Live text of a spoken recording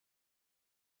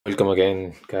Welcome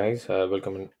again, guys.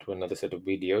 Welcome to another set of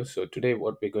videos. So today,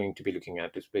 what we're going to be looking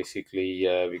at is basically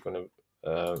we're going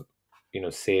to,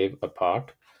 save a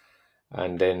part,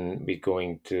 and then we're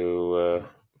going to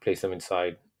place them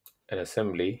inside an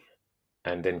assembly,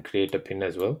 and then create a pin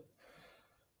as well,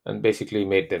 and basically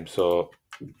made them. So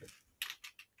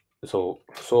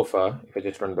far, if I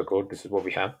just run the code, this is what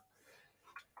we have.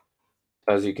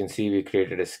 As you can see, we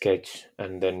created a sketch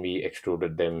and then we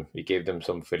extruded them. We gave them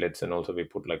some fillets and also we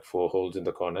put like 4 holes in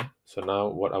the corner. So now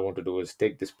what I want to do is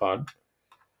take this part,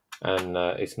 and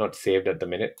it's not saved at the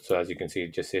minute. So as you can see,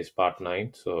 it just says part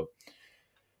 9. So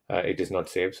it is not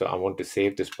saved. So I want to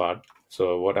save this part.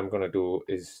 So what I'm going to do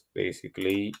is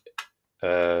basically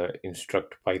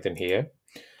instruct Python here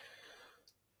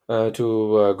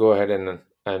to go ahead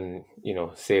and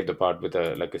save the part with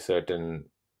a certain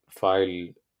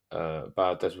file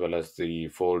path, as well as the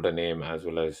folder name, as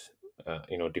well as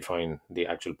define the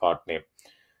actual part name.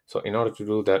 So in order to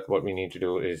do that, what we need to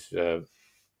do is there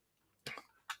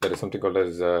is something called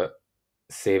as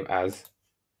save as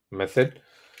method.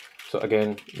 So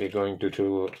again, we're going to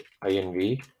do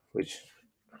inv, which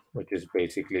is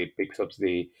basically it picks up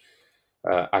the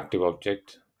active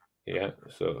object. Yeah,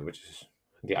 so which is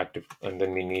the active, and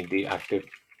then we need the active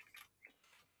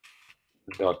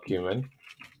document,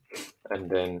 and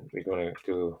then we're going to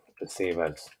do the save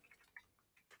as.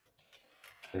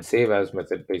 And save as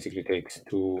method basically takes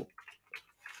two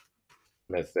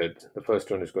methods. The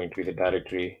first one is going to be the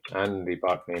directory and the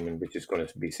part name in which is going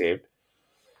to be saved,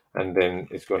 and then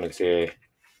it's going to say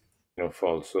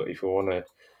false. So if you want to,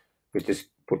 we just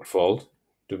put false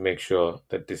to make sure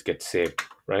that this gets saved,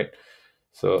 right?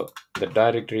 So the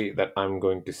directory that I'm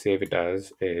going to save it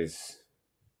as is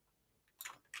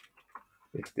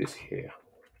this here.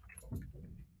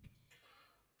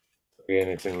 Again,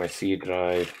 it's in my C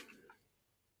drive.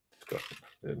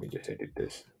 Let me just edit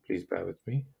this. Please bear with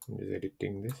me. I'm just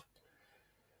editing this.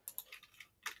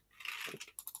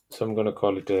 So I'm going to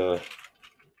call it a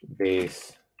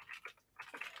base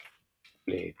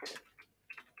plate,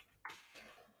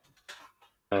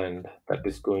 and that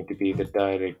is going to be the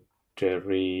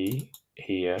directory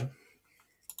here.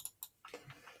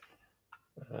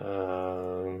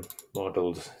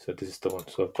 Models. So this is the one.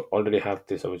 So I already have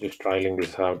this. I was just trialing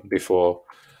this out before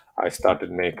I started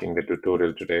making the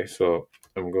tutorial today. So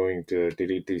I'm going to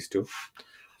delete these two.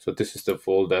 So this is the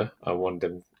folder I want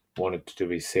it to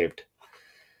be saved.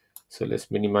 So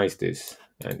let's minimize this,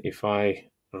 and if I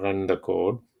run the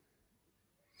code,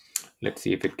 let's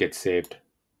see if it gets saved.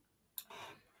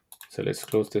 So let's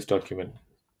close this document.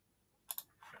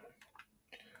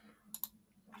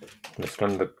 Let's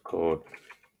run the code.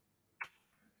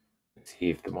 Let's see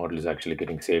if the model is actually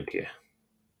getting saved here.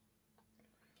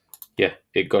 Yeah,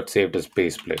 it got saved as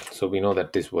base plate. So we know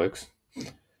that this works.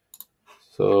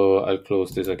 So I'll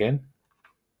close this again.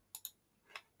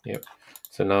 Yep.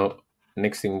 So now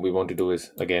next thing we want to do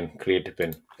is again create a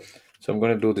pin. So I'm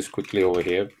going to do this quickly over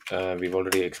here. We've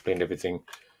already explained everything,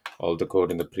 all the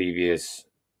code in the previous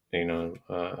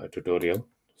tutorial.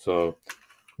 So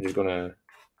I'm just gonna,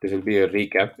 this will be a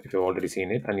recap if you've already seen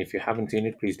it, and if you haven't seen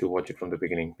it, please do watch it from the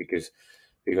beginning, because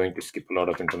we're going to skip a lot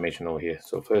of information over here.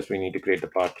 So first we need to create the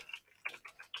part.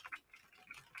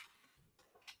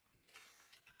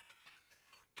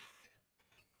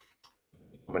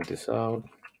 Comment this out.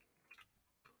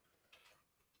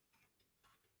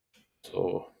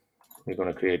 So we're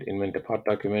going to create invent a part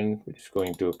document, which is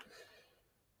going to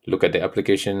look at the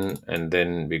application, and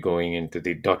then we're going into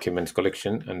the documents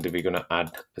collection, and then we're going to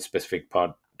add a specific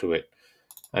part to it.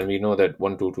 And we know that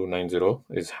 12290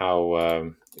 is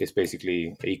how is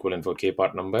basically equivalent for k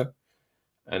part number.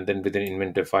 And then within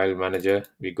inventor file manager,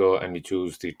 we go and we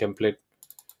choose the template,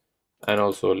 and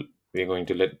also we're going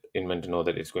to let inventor know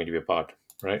that it's going to be a part,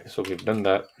 right? So we've done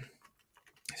that.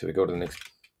 So we go to the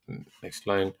next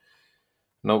line.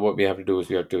 Now what we have to do is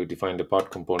we have to define the part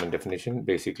component definition,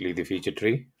 basically the feature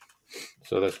tree.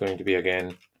 So that's going to be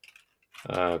again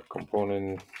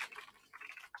component,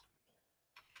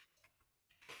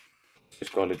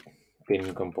 just call it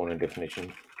pin component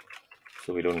definition,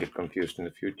 so we don't get confused in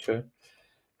the future.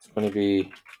 It's going to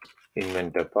be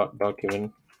inventor part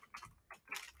document,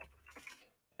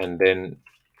 and then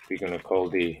we're going to call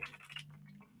the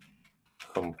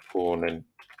component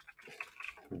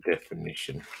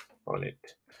definition on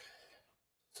it.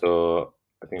 So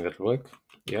I think that'll work.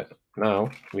 Yeah. Now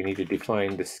we need to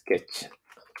define the sketch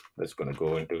that's going to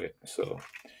go into it. So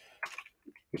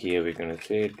here we're going to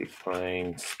say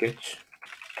define sketch,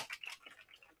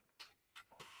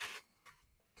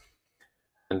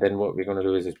 and then what we're going to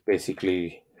do is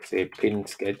basically say pin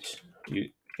sketch. You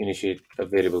initiate a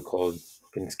variable called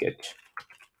pin sketch,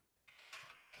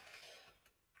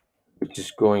 which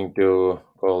is going to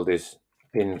call this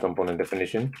pin component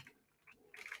definition.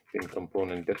 Pin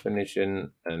component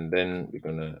definition, and then we're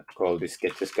gonna call this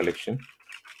sketches collection.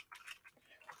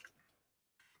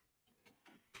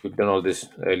 We've done all this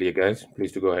earlier, guys.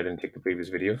 Please do go ahead and check the previous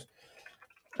videos.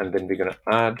 And then we're gonna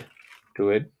add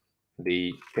to it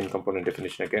the pin component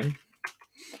definition again.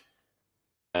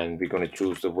 And we're gonna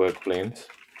choose the work planes.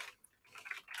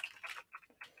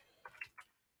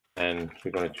 And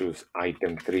we're gonna choose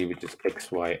item 3, which is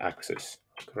XY axis,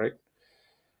 correct?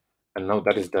 And now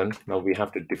that is done, now we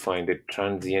have to define the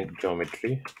transient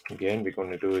geometry. Again, we're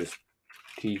going to do is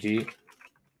TG,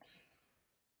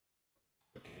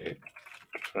 okay,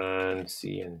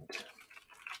 transient.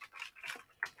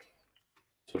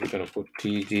 So we're going to put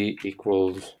TG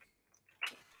equals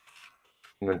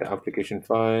Inventor application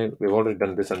file. We've already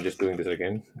done this. I'm just doing this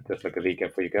again, just like a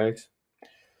recap for you guys.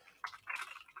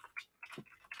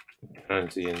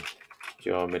 Transient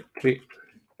geometry.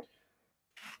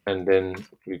 And then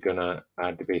we're going to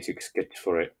add the basic sketch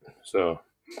for it. So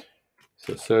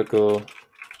circle,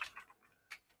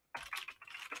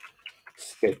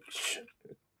 sketch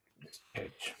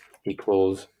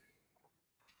equals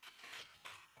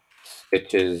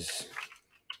sketches,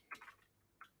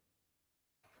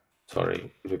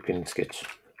 sorry, the pin sketch,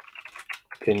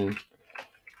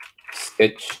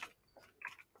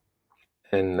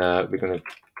 and we're going to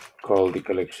call the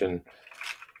collection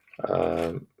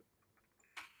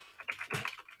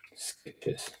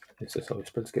sketches. This is how we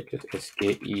spell sketches,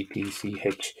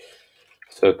 SKETCH,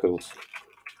 circles.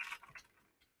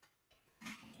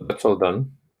 So that's all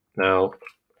done. Now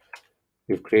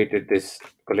we've created this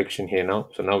collection here now.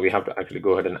 So now we have to actually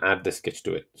go ahead and add the sketch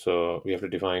to it. So we have to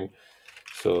define,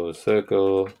 so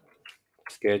circle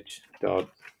sketch dot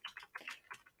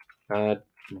add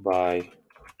by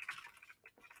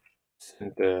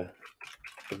center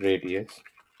radius,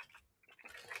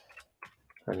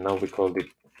 and now we call the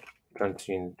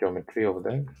transient geometry over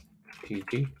there,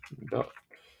 TG dot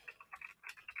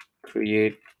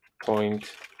create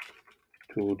point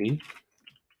 2D,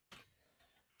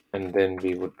 and then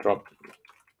we would drop,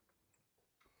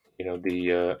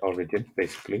 the origin,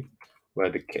 basically where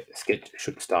the sketch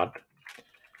should start,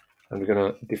 and we're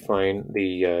going to define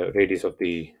the radius of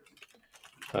the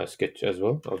sketch as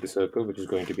well, of the circle, which is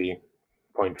going to be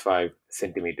 0.5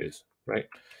 centimeters, right?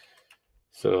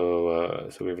 So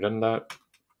we've done that.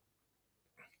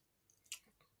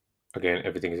 Again,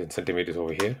 everything is in centimeters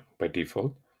over here by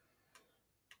default.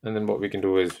 And then what we can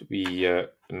do is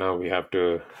now we have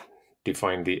to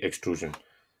define the extrusion.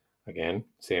 Again,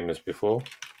 same as before.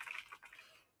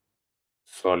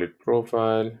 Solid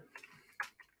profile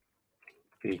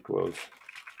equals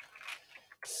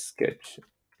sketch.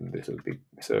 This is the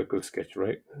circle sketch,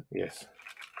 right? Yes.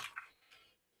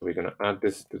 We're going to add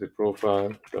this to the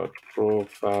profile dot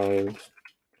profiles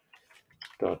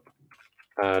dot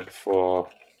add for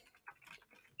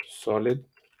solid.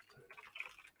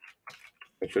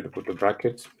 Make sure to put the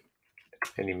brackets.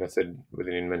 Any method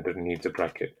within Inventor needs a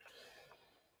bracket.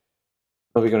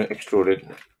 Now we're going to extrude it.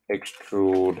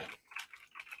 Extrude.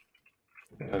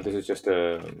 And this is just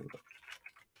a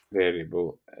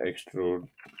variable. Extrude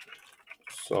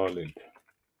solid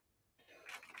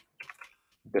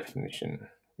definition.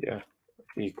 Yeah.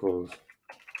 Equals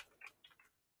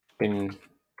pin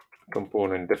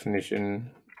component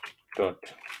definition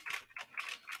dot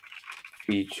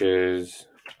features.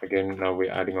 Again, now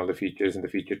we're adding all the features in the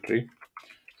feature tree.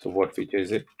 So what feature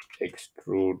is it?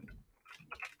 Extrude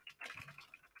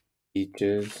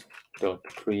features dot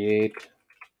create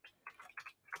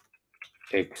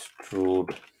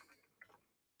extrude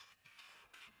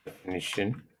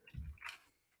definition,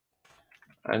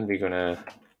 and we're gonna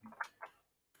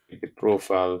take the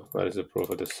profile. Where is the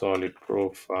profile? The solid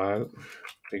profile.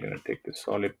 We're gonna take the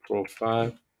solid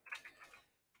profile,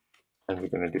 and we're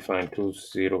gonna define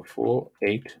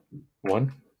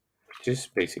 20481, which is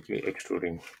basically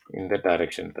extruding in that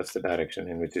direction. That's the direction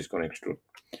in which it's going to extrude.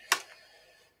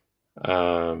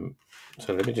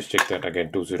 So let me just check that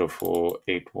again,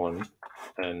 20481,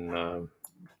 and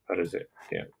what is it?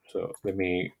 Yeah, so let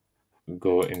me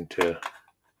go into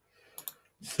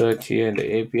search here in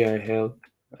the API help,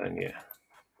 and yeah,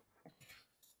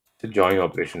 the join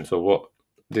operation. So what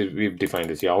we've defined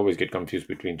this. You always get confused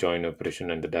between join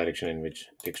operation and the direction in which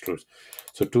it extrudes.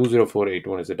 So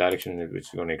 20481 is the direction in which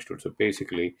it's going to extrude. So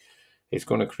basically, it's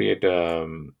going to create a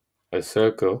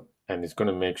circle, and it's going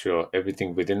to make sure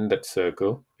everything within that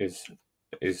circle is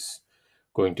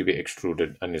going to be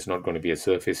extruded, and it's not going to be a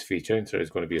surface feature. Instead, it's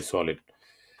going to be a solid.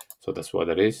 So that's what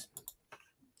that is.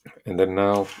 And then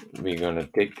now we're going to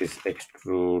take this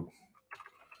extrude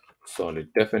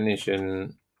solid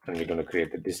definition, and we're going to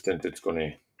create the distance it's going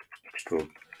to extrude.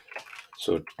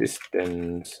 So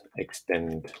distance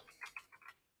extend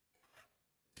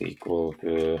equal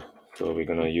to, so we're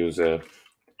going to use a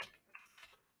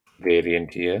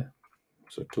variant here.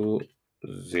 So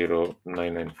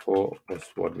 20994 was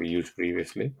what we used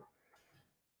previously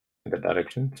in the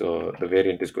direction. So the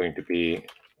variant is going to be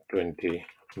 20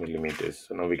 millimeters.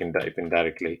 So now we can type in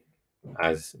directly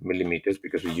as millimeters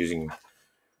because we're using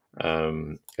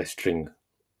a string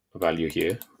value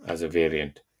here as a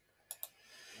variant.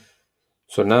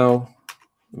 So now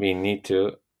we need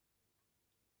to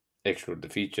extrude the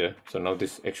feature. So now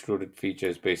this extruded feature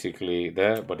is basically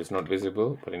there, but it's not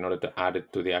visible. But in order to add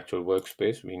it to the actual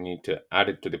workspace, we need to add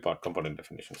it to the part component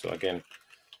definition. So again,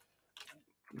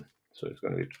 so it's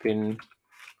going to be pin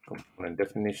component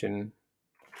definition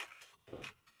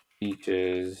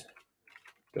features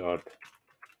dot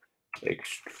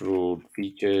extrude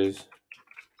features,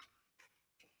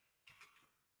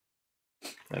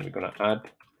 and we're going to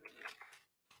add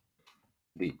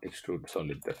the extrude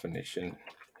solid definition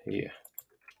here.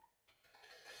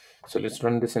 So let's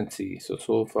run this and see. So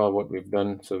far what we've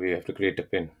done, so we have to create a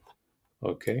pin.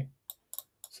 Okay,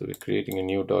 so we're creating a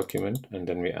new document and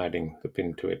then we're adding the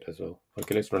pin to it as well.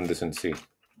 Okay, let's run this and see.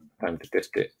 Time to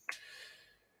test it.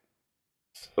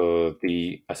 So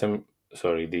the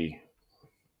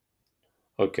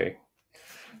okay,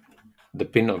 the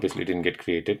pin obviously didn't get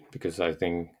created because I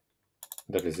think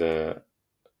that is a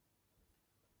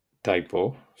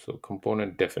typo. So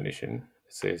component definition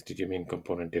says, did you mean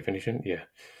component definition? Yeah,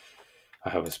 I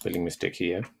have a spelling mistake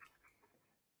here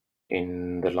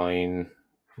in the line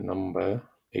number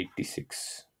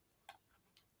 86.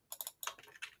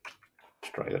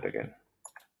 Let's try that again.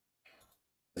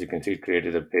 As you can see, it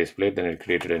created a base plate, then it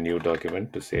created a new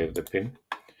document to save the pin.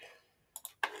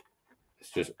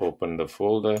 Let's just open the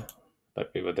folder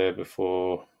that we were there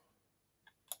before.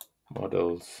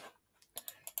 Models.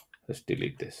 Let's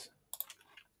delete this.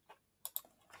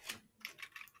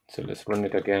 So let's run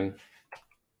it again.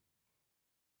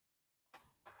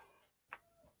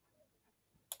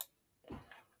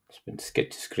 It's been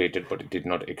sketches created, but it did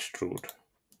not extrude. It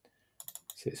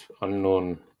says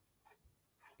unknown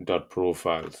dot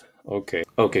profiles. Okay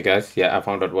guys, yeah, I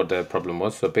found out what the problem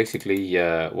was. So basically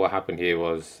what happened here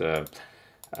was uh,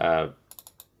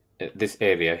 this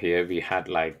area here, we had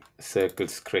like circle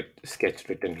sketch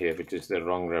written here, which is the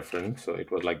wrong reference. So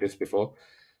it was like this before,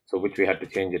 so which we had to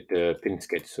change it to pin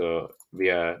sketch. So we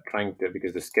are trying to,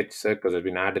 because the sketch circles have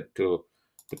been added to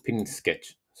the pin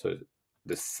sketch, so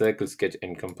the circle sketch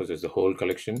encompasses the whole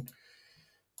collection,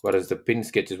 whereas the pin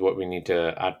sketch is what we need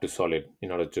to add to solid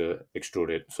in order to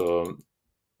extrude it. So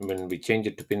when we change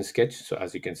it to pin sketch, so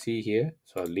as you can see here,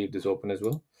 so I'll leave this open as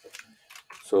well.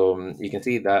 So you can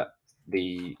see that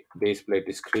the base plate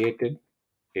is created,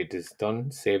 it is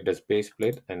done, saved as base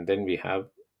plate, and then we have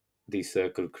the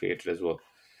circle created as well.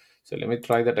 So let me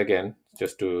try that again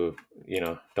just to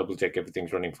double check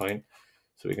everything's running fine.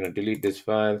 So we're going to delete this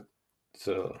file.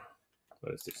 So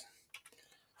what is this?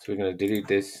 So we're going to delete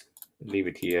this, leave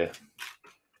it here,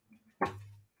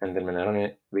 and then when I run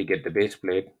it, we get the base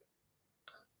plate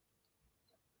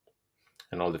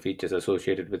and all the features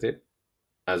associated with it,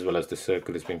 as well as the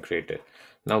circle is being created.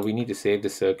 Now we need to save the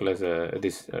circle as a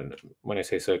when I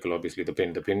say circle, obviously the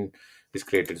pin is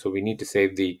created, so we need to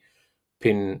save the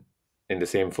pin in the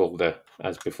same folder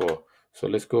as before. So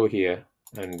let's go here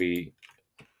and we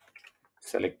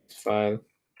select this file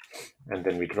and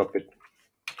then we drop it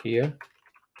here.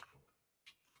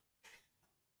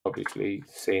 Obviously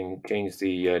change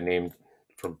the name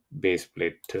from base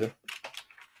plate to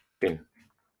pin.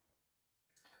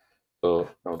 So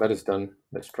now that is done,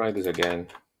 let's try this again.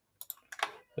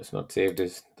 Let's not save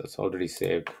this, that's already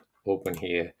saved. Open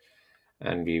here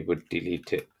and we would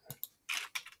delete it.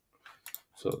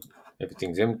 So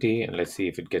everything's empty, and let's see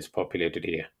if it gets populated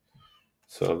here.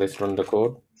 So let's run the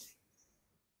code.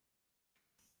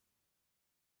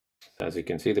 As you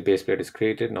can see, the base plate is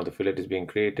created. Now the fillet is being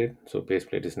created. So base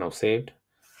plate is now saved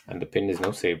and the pin is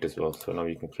now saved as well. So now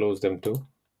you can close them too.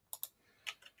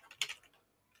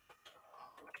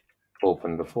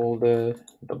 Open the folder,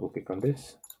 double click on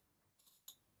this.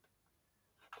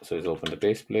 So it's open the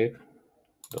base plate,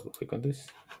 double click on this.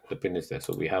 The pin is there.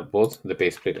 So we have both the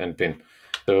base plate and pin.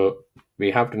 So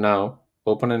we have to now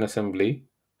open an assembly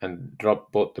and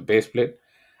drop both the base plate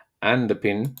and the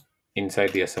pin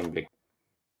inside the assembly.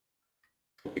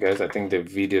 Okay guys, I think the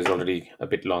video is already a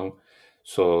bit long,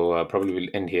 so probably we'll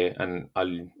end here, and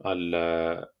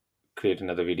I'll create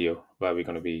another video where we're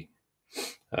going to be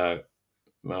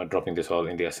dropping this all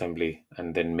in the assembly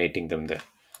and then mating them there.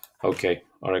 Okay,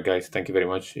 all right guys, thank you very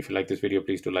much. If you like this video,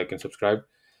 please do like and subscribe,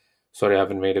 Sorry, I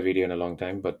haven't made a video in a long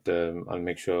time, but I'll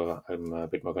make sure I'm a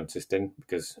bit more consistent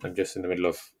because I'm just in the middle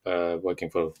of working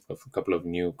for a couple of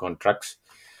new contracts.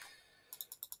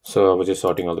 So I was just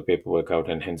sorting all the paperwork out,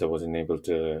 and hence I wasn't able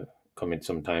to commit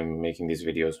some time making these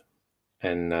videos.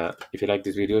 And if you like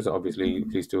these videos, obviously,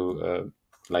 please do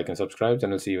like and subscribe,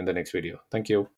 and I'll see you in the next video. Thank you.